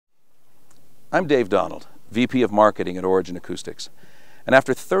I'm Dave Donald, VP of Marketing at Origin Acoustics. And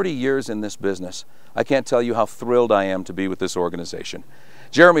after 30 years in this business, I can't tell you how thrilled I am to be with this organization.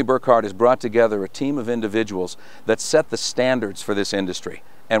 Jeremy Burkhardt has brought together a team of individuals that set the standards for this industry,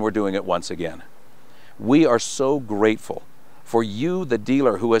 and we're doing it once again. We are so grateful for you, the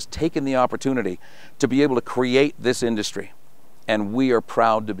dealer, who has taken the opportunity to be able to create this industry, and we are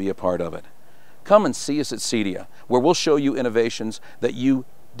proud to be a part of it. Come and see us at CEDIA, where we'll show you innovations that you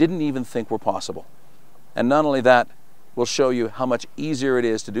didn't even think were possible. And not only that, we'll show you how much easier it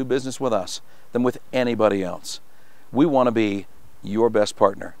is to do business with us than with anybody else. We want to be your best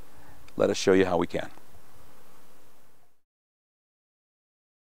partner. Let us show you how we can.